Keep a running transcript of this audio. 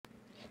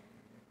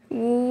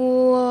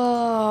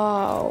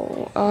Whoa.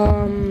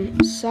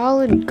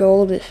 Solid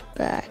gold is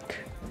back.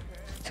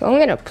 So I'm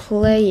gonna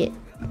play it.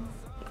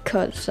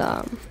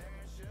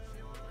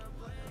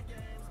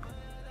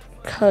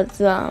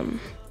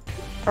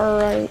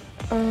 Alright,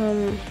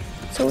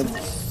 so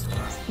it's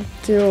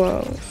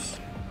duos.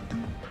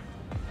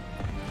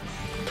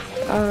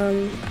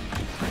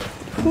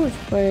 Who's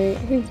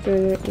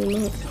doing it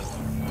emote?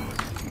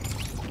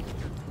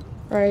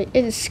 Alright,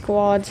 it is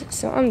squads,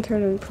 so I'm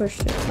turning push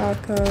to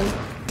talk on.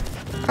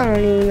 I don't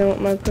even know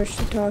what my push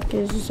to talk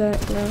is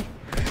that now.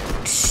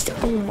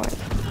 Oh my,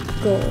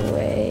 go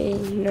away,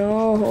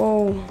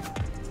 no.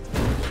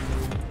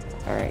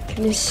 Alright,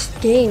 can this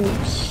game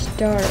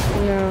start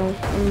now?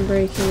 I'm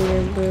breaking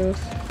your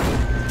booth.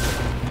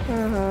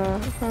 Haha,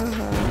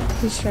 haha,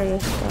 he's trying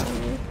to stop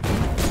me.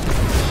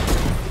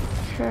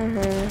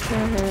 Haha,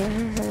 haha,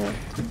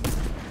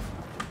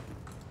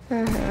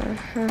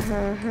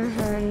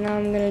 haha. Now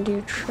I'm gonna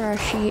do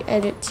trashy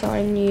edits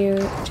on you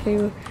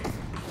to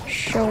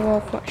show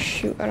off my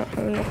shoot. I don't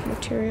have enough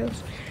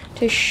materials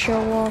to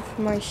show off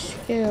my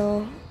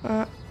skill.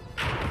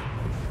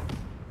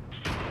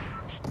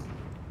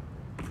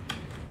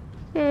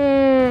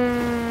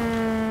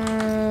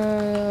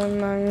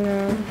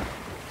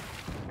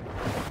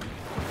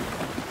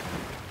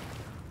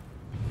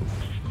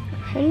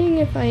 Depending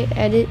if I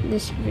edit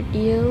this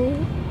video,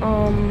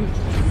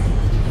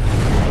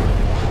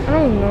 I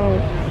don't know.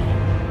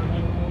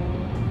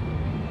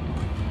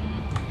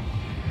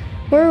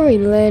 Where are we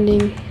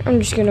landing? I'm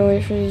just gonna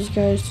wait for these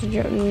guys to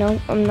jump. Nope,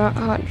 I'm not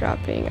hot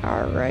dropping.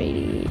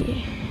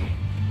 Alrighty.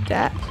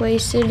 That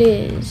place it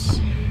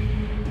is.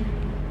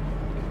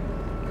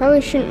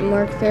 Probably shouldn't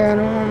mark there. I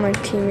don't want my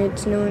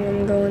teammates knowing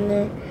I'm going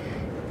there.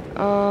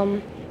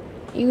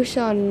 You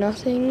saw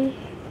nothing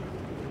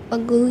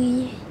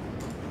ugly.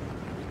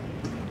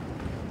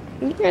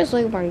 You guys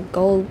like my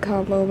gold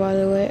combo, by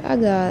the way. I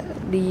got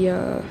the,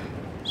 oh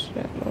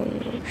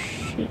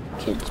shoot,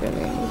 kids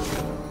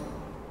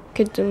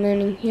are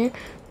landing here.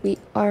 We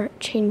are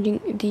changing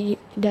the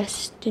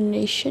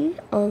destination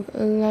of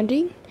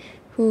landing.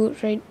 Who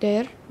right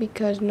there,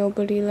 because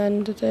nobody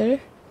landed there.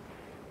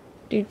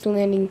 Dude's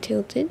landing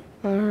tilted.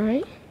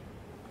 Alright.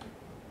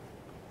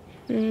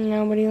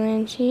 Nobody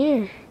lands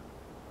here.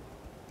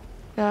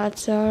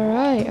 That's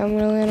alright. I'm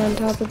gonna land on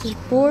top of this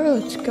board.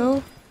 Let's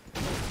go.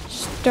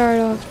 Start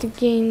off the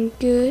game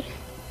good.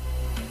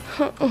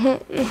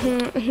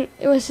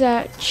 It was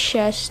that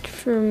chest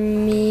for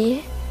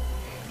me.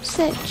 What's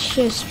that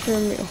chest for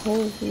me?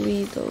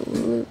 Holy the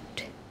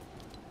loot.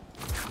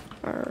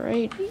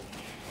 Alrighty.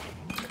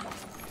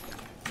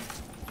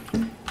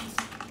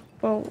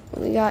 Well,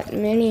 we got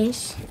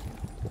minis.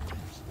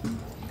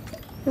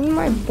 Where did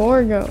my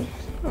board go?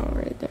 Oh,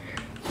 right there.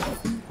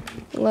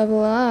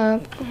 Level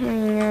up.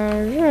 Level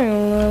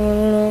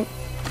up.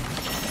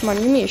 Come on,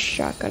 give me a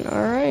shotgun.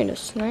 Alright, a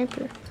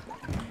sniper.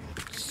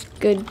 It's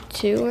good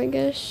too, I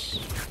guess.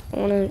 I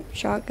want a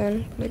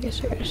shotgun, but I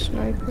guess I got a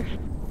sniper.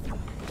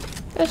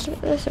 That's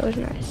always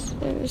nice.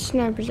 The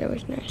sniper's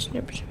always nice.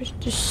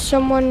 There's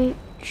someone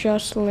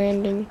just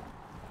landing.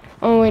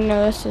 Oh wait,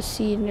 no, that's a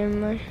seed. Never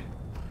mind.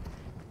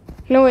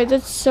 No wait,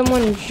 that's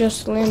someone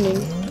just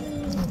landing.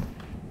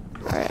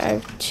 Alright, I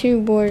have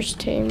 2 boars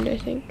tamed, I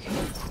think.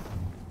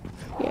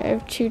 Yeah, I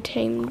have 2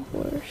 tamed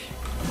boars.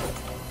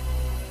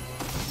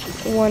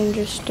 One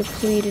just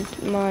depleted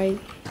my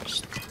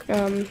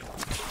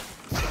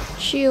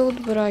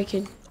shield, but I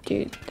could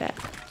do that.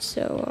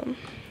 So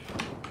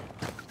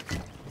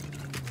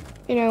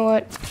you know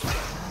what?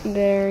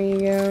 There you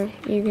go.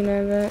 You can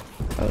have that.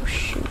 Oh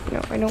shoot! No,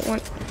 I don't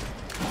want.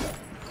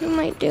 What am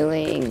I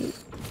doing?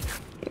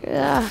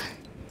 Ugh.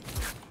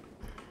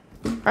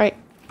 Alright,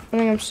 I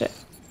think I'm set.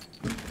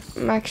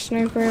 Max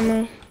sniper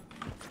ammo.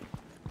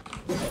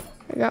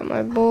 I got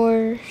my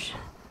boars.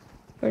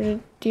 Where did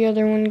the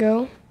other one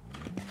go?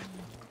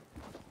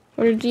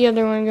 Where did the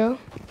other one go?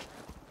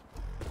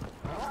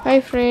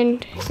 Hi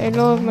friend. I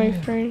love my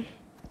friend.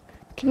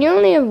 Can you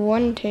only have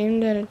 1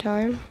 tamed at a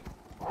time?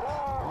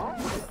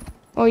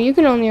 Oh, you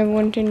can only have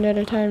 1 tamed at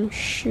a time.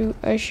 Shoot,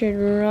 I should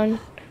run.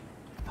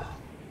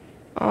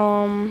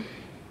 Alright.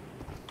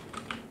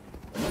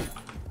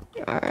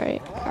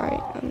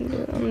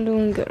 I'm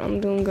doing good. I'm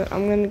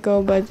gonna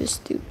go by this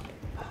dude.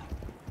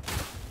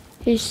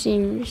 He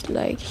seems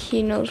like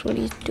he knows what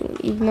he's doing.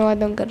 Even though I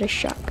don't got a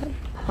shotgun,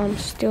 I'm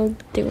still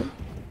doing.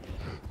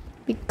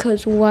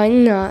 Because why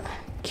not?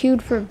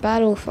 Queued for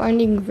battle,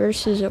 finding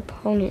versus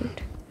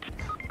opponent.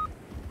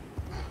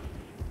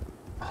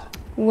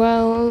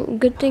 Well,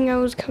 good thing I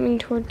was coming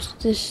towards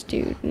this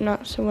dude,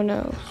 not someone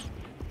else.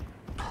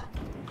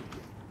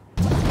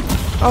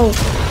 Oh,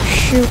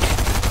 shoot.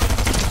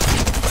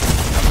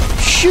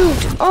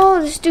 Shoot! Oh,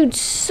 this dude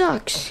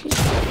sucks.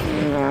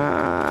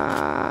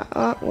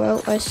 Oh,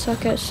 well, I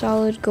suck at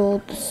solid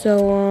gold,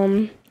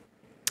 so,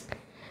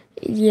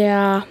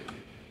 yeah.